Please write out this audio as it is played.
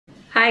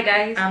Hi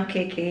guys, I'm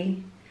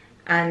KK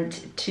and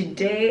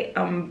today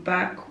I'm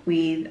back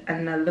with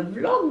another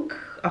vlog.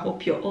 I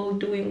hope you're all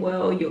doing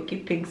well, you're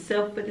keeping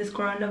safe with this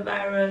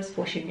coronavirus,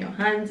 washing your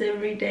hands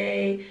every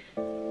day,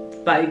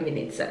 5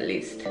 minutes at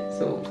least.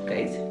 So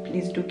guys,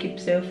 please do keep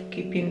safe,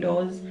 keep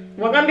indoors.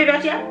 What can be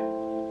that here?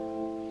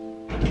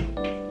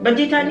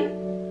 Bajitani?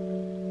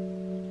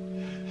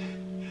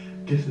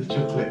 Guess the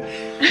chocolate.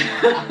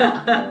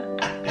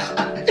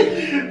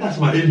 That's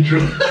my intro.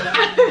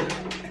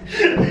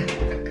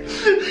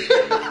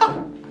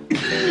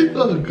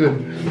 Oh good.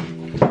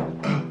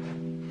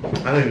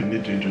 I don't even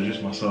need to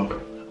introduce myself.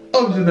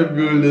 Obz in the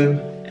building.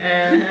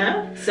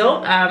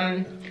 So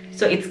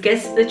it's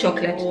guess the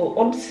chocolate. So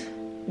Obz,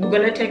 we're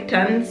gonna take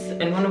turns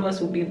and one of us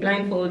will be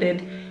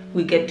blindfolded.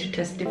 We get to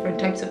test different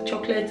types of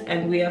chocolates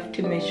and we have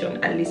to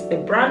mention at least the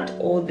brand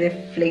or the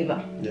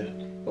flavor. Yeah.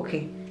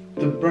 Okay.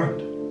 The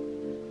brand.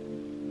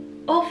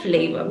 Or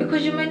flavor,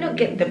 because you might not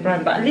get the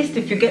brand, but at least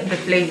if you get the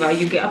flavor,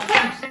 you get a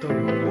point.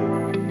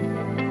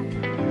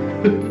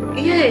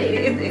 Yeah,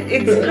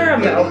 it's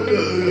caramel.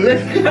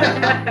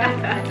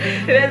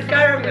 It's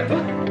caramel.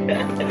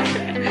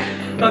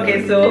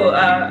 Okay, so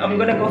I'm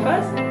gonna go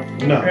first.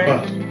 No, right?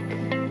 first.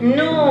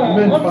 No,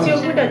 what's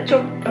your good at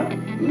chocolate?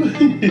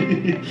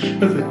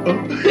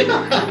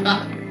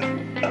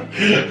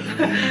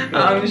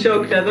 I'm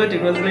shocked. I thought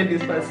it was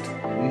ladies first.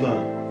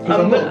 No, because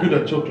I'm not good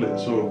at chocolate,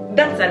 so.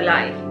 That's a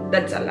lie.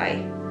 That's a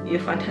lie. You're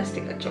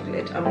fantastic at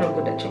chocolate. I'm not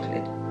good at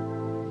chocolate.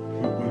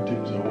 Football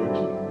teams are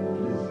watching.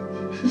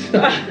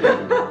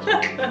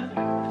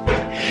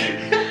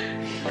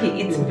 He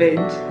eats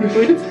fruits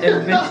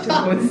and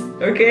vegetables.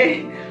 Okay.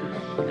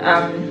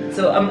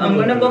 So I'm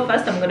gonna go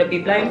first. I'm gonna be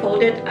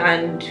blindfolded,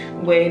 and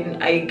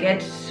when I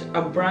get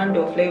a brand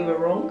or flavor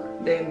wrong,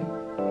 then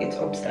it's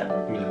Obz I,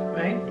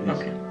 right? Yes.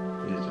 Okay.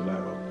 Yes, you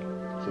like that.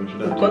 So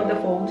should I We've do got it? the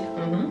fold.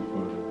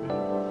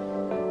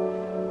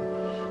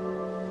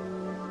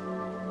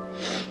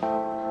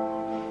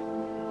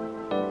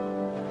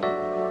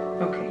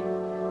 Okay.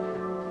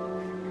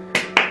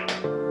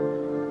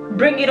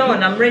 Bring it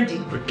on. I'm ready.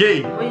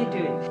 Okay. What are you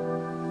doing?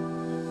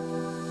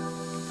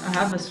 I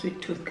have a sweet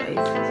tooth, guys,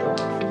 so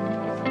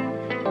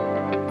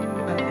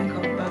I think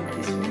I'll bag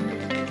this one.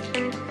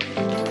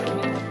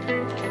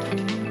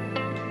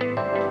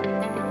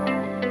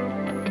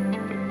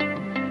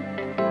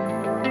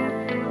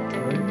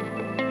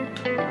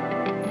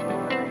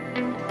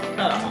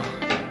 Oh,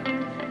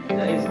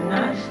 that is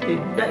nasty.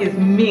 That is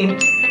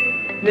mint.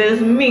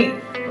 There's meat,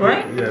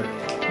 right? Yeah.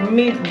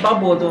 Meat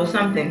bubbles or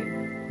something.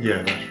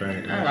 Yeah, that's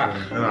right.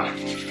 That's right.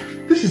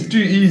 This is too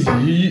easy.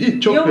 You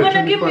eat chocolate. You're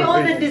gonna give me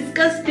all the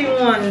disgusting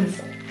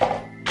ones.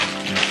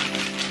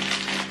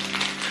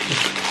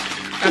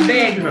 I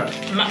beg.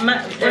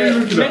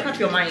 Make up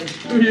your mind.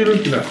 Who are you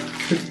looking at?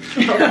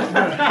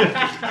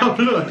 I'm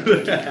not.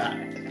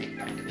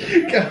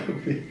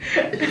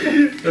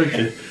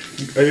 Okay.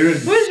 Are you ready?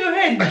 Where's your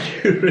head? Are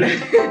you ready?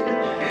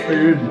 Are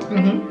you ready?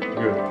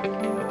 Good.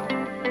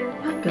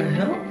 What the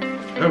hell?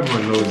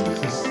 Everyone knows this.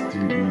 This is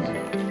too easy.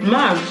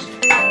 Mars.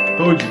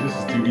 Told you this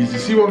is too easy.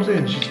 See what I'm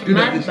saying? She's good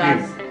at this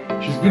game.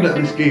 She's good at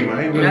this game. I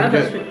ain't I gonna have a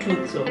get. sweet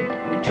tooth, so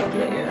with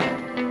chocolate,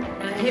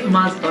 yeah. I hate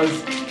Mars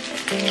bars.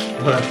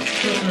 What?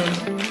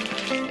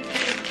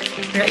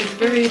 Yeah, it's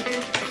very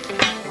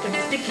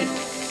sticky,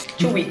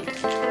 chewy.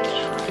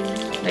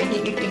 Like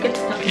it gets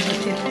stuck in your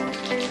teeth.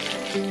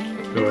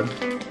 Go on.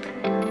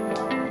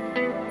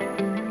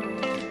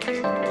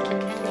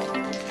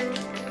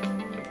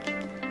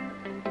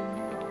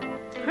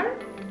 Huh?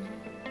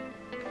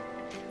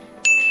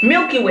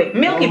 Milky Way,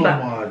 Milky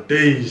Bar. Oh my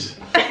days.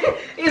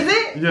 Is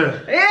it? Yeah.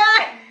 Yeah.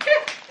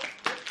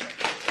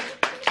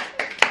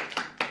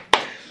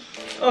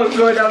 Oh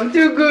God, I'm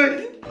too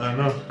good. I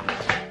know.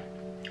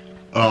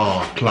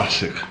 Oh,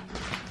 classic.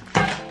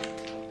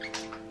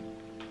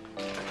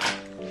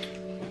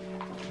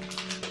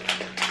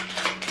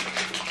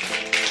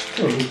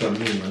 Oh, look at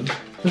me, man.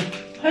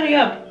 Hurry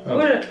up. Oh,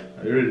 What? are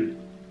you ready?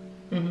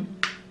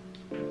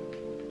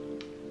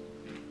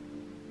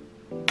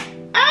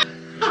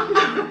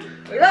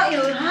 That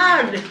is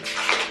hard.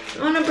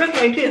 I wanna break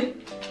my teeth.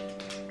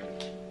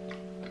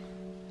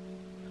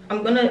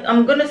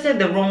 I'm gonna say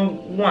the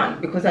wrong one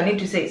because I need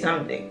to say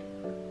something.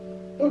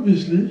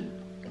 Obviously.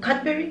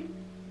 Cadbury?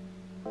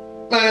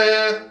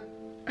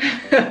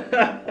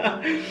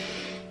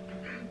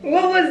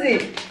 What was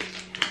it?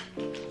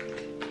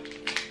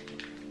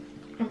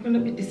 I'm gonna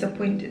be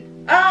disappointed.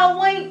 Ah,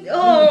 wait. Oh.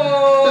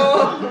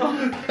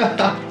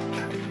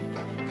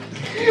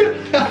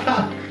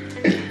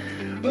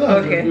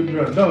 Okay.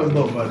 That was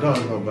not bad. That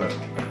was not bad.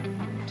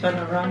 Turn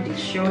around.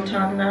 It's your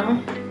turn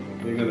now.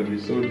 You're gonna be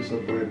so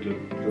disappointed.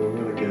 You're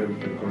gonna get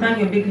everything correct. Turn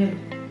your big head.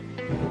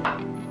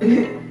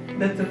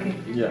 That's okay.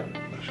 Yeah,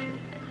 that's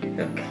good.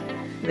 Okay.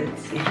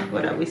 Let's see.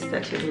 What are we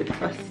starting with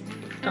first?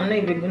 I'm not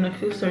even gonna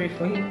feel sorry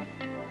for you.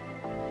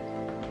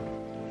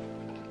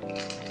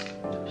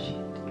 Oh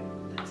shit.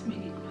 That's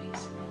making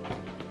noise.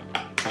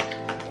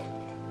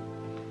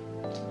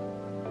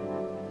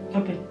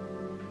 Okay.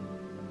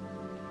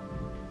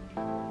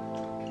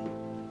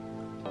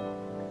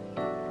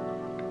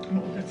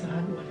 Oh, that's a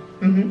hard one.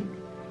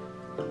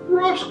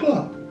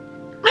 Rascal.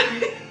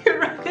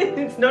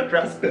 It's not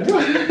rascal.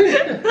 No.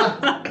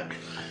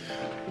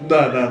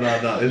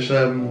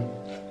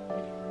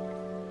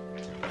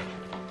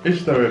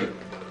 It's the.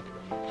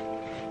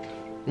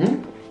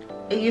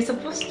 Are you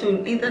supposed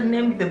to either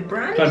name the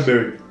brand?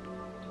 Cadbury.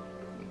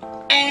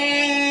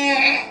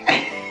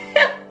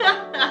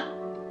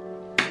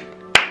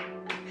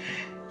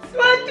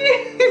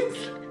 Smarties.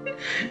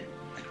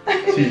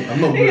 See, I'm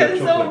not good You're at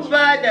so chocolates.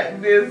 bad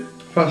at this.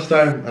 First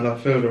time and I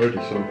failed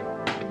already, so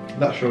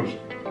that shows.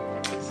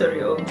 Sorry,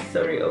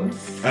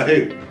 Obz. I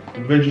ate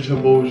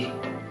vegetables.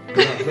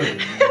 That's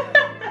it.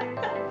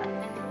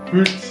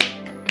 Fruits.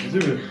 You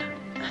see me?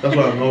 That's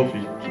why I'm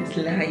healthy. He's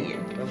lying.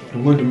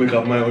 I'm going to make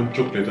up my own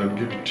chocolate and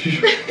give it to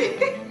you.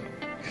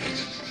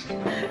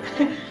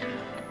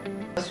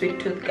 Sweet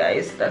tooth,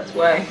 guys. That's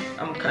why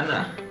I'm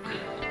kinda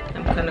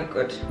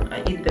good.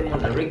 I eat them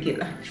on a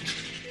regular.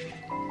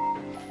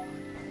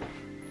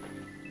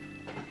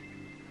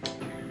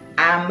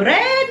 I'm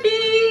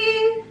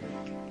ready.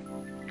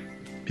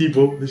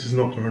 People, this is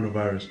not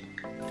coronavirus.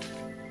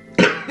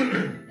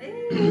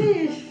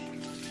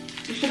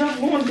 You should have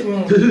warned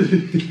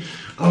me.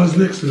 I was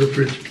next to the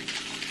fridge.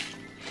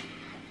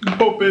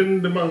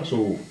 Open the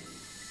mantle.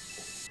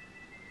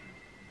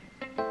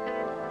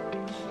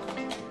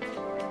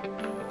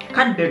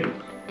 Cadbury.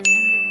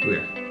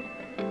 Yeah.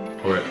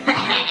 Alright.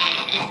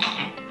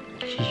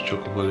 She's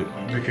chocolate.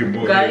 Make it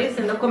more. Guys,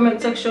 in the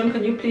comment section,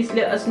 can you please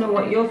let us know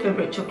what your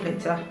favorite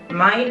chocolates are?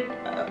 Mine.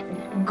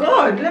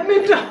 God, let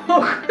me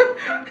talk.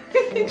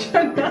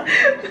 trying to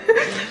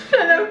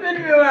fit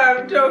me while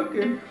I'm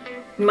talking.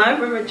 My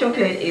favorite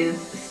chocolate is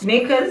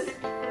Snickers,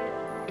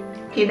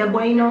 Kinder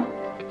Bueno.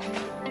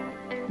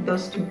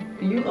 Those two.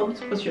 You,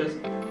 what's yours?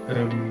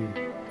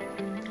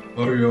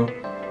 Oreo.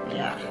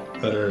 Yeah.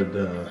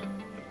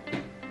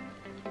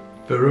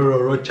 Ferrero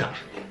Rocher.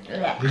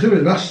 Yeah.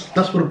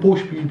 That's for the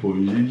posh people.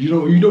 You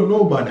don't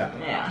know about that.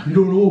 Yeah. You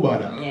don't know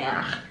about that.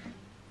 Yeah.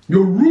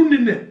 You're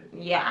ruining it.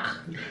 Yeah.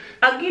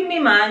 Give me,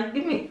 man.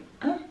 Give me.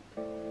 Huh?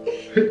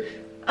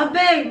 I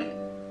beg.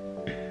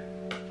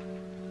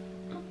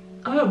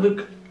 I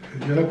beg.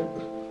 Yeah.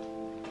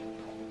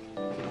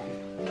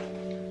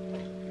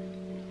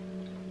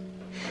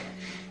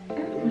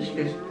 What's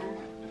this?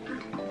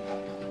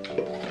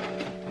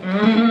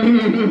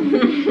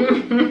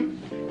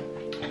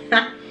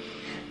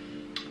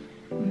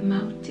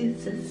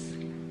 Maltesers.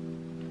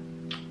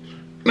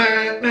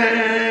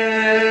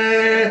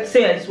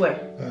 Say I swear.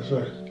 That's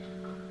right.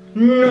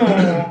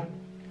 No.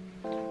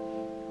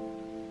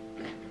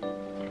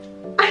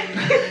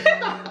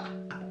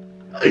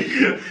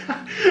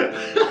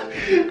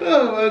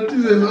 Oh man,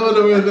 Jesus, all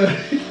the way there.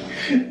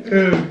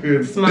 Oh,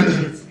 good.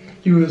 Smarties.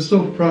 You were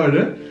so proud,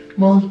 eh?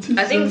 Maltesers.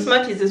 I think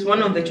Smarties is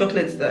one of the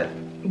chocolates that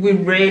we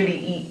rarely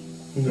eat.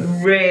 No.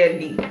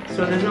 Rarely.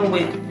 So there's no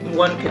way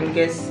one can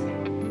guess.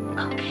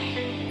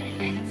 Okay,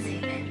 let's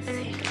see.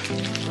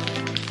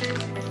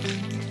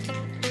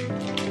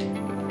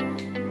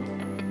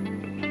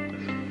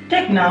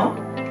 Take now.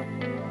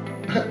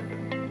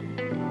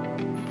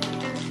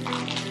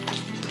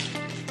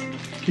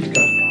 Kit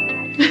Kat.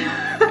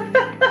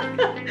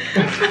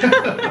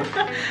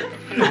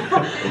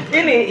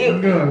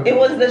 It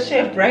was the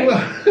chef, right?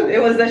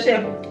 It was the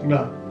chef.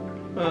 Nah.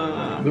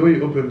 The way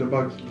you opened the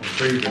bag's my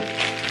favorite.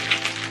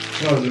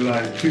 That was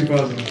like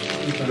 2000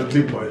 the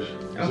big boys.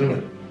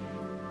 Okay.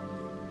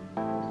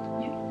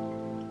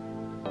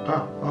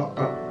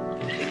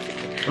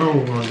 Oh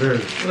my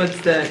god. What's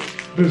that?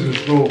 This is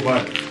so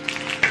bad.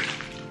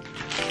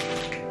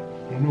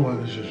 I don't know what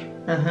this is.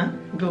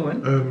 Go on.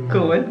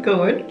 Go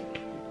on.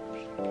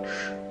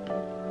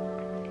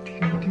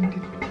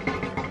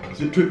 Is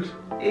it Twix?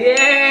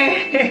 Yeah.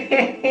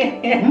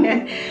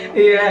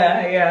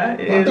 Yeah.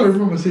 I don't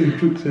remember saying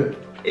Twix yet.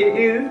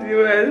 It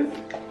was.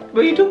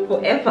 But you took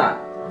forever.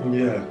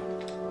 Yeah.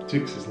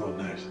 Twix is not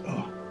nice.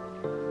 Oh.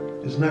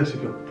 It's nice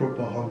if you're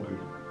proper hungry.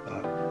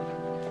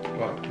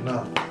 But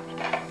now.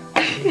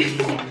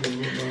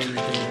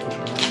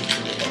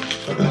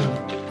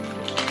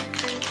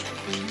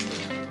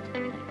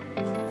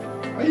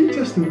 Are you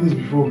testing this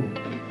before me?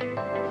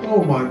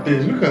 Oh my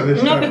days, look at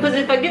this. No, because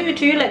if I give it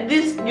to you like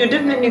this, you're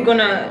definitely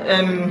gonna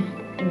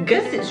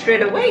guess it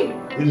straight away.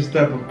 This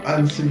type of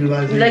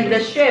uncivilized. Like the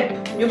shape.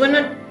 You're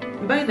gonna.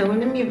 By the way,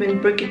 let me even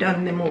break it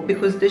down more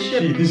because the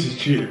shape. See, this is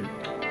cheating.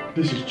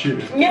 This is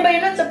cheating. Yeah, but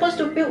you're not supposed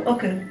to feel.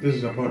 Okay. This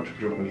is about to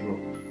drop as well.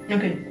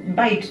 Okay,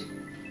 bite.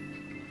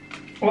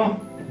 Oh.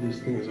 This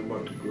thing is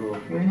about to grow.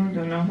 Wait, hold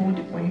on, I'll hold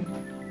it for you.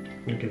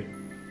 Okay.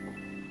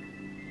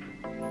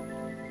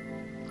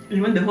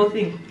 You want the whole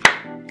thing?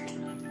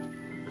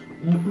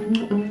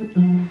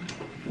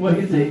 What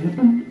is it?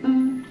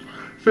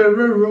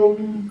 Ferrero.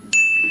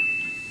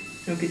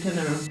 Okay, turn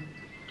around.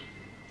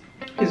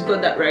 He's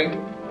got that right.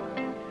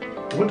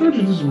 I told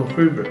you this is my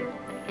favorite.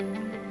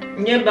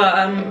 Yeah, but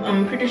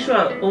I'm pretty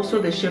sure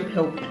also the shape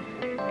helped.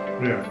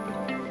 Yeah.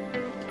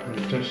 And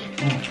the taste.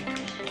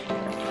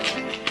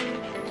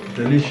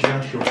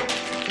 Delicious.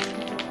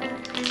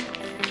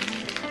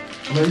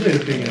 My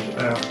little thing is,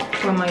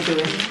 what am I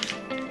doing?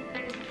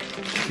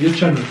 your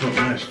channel's not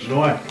nice. Do you know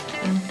why?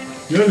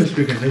 You only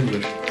speak in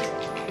English.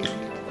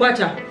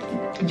 Kwacha.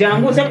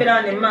 Jangu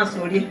sepera ne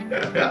masuri.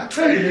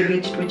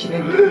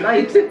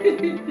 Bite.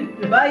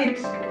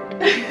 Bite.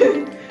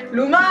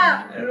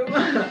 Luma.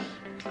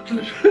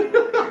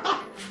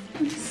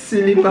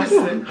 Silly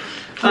person.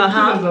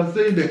 As I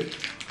say that.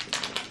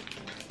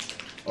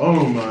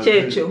 Oh my.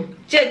 Checho.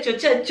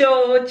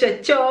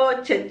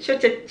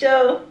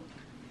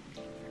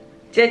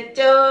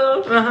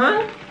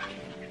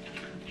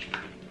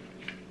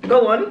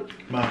 Go on.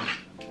 Mash.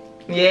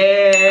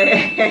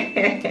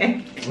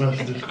 Yeah.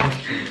 That's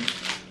disgusting.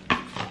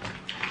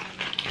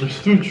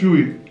 It's too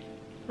chewy.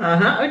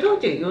 I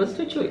told you, it was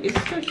too chewy.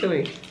 It's too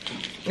chewy.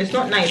 It's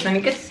not nice and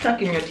it gets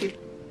stuck in your teeth.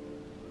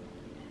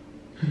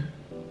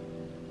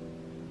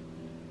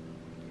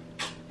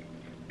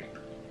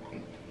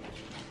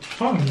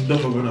 I'm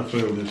never gonna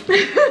fail this.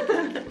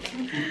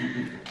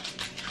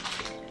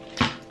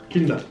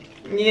 Kinder.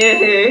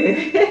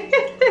 Yeah.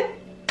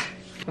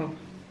 Oh.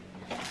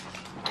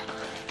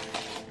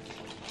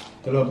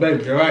 Hello,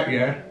 babe, you right,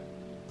 yeah?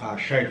 Ah,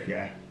 shake,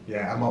 yeah?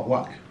 Yeah, I'm at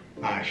work.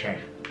 Ah, shake.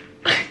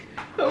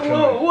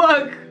 What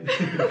work?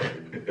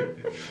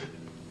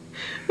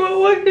 What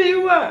work do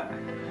you work?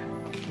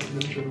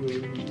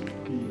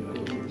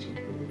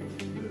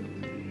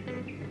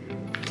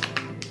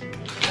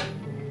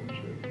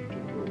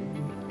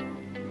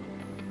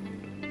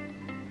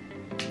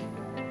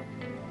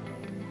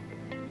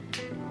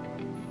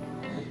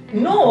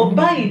 No,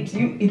 bite,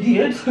 you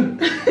idiot.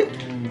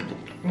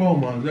 Oh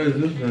my God,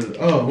 this is.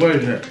 Oh, where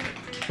is it?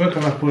 Where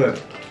can I put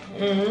it?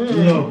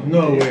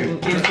 No way.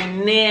 It's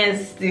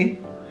nasty.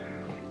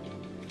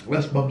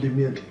 That's bubbly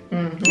mint.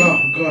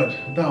 Oh God,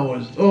 that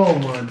was. Oh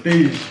my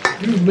days.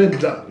 You made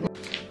that.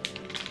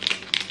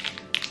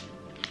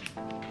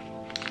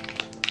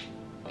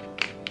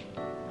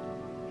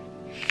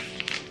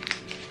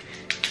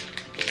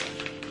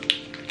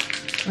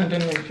 I don't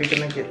know if you're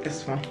gonna get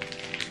this one.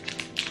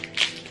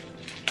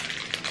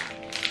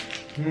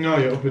 Now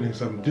you're opening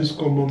some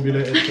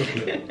discombobulated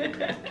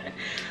chocolate.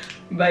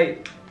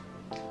 Bite.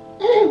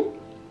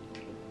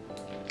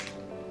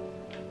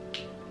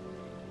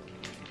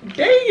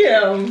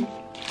 Damn!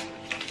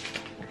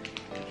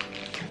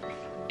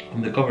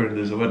 On the covering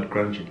there's a word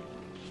crunchy.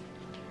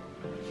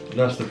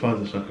 That's the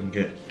farthest I can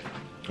get.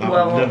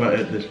 Well, I've never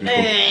ate this before.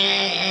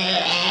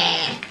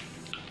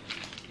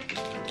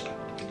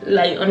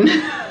 Lion.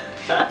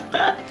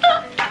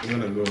 I'm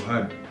gonna go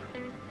hard.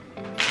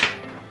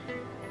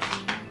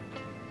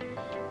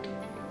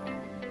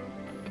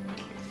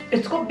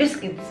 It's called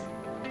biscuits.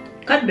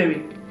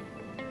 Cadbury.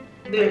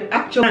 The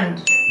actual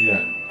brand.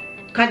 Yeah.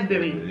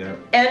 Cadbury. Yeah.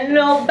 And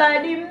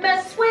nobody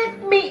mess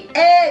with me,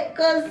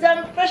 cause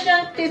I'm fresh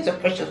and clean, so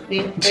fresh and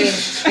clean.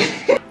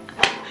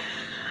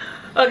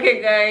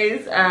 Okay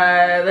guys,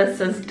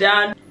 that's us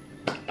done.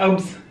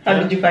 Obz, how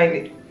did you find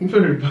it?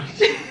 Very bad.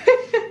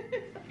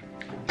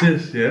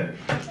 This, yeah?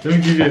 Let me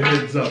give you a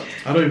heads up.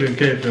 I don't even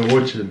care if you're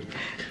watching.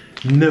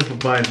 Never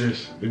buy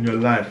this in your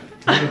life.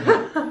 Never.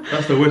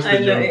 That's the worst I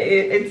thing. know,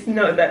 it's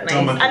not that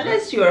nice. much?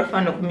 Unless you're a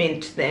fan of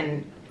mint,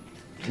 then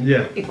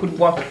Yeah. it could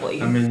work for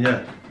you. I mean,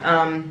 yeah.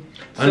 And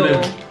So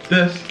then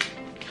this.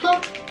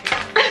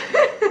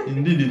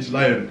 Indeed, it's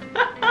lion.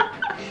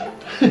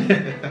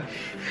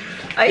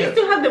 I used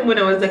to have them when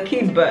I was a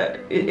kid, but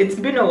it's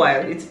been a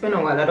while. It's been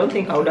a while. I don't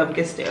think I would have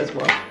guessed it as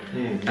well.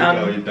 Look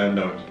how you turned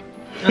out.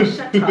 Oh,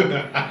 shut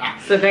up.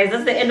 So guys,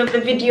 that's the end of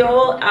the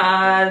video.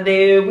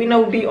 The winner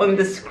will be on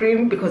the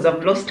screen because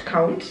I've lost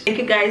count. Thank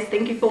you guys,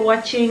 thank you for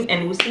watching,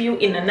 and we'll see you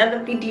in another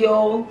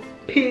video.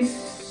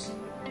 Peace.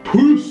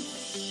 Peace.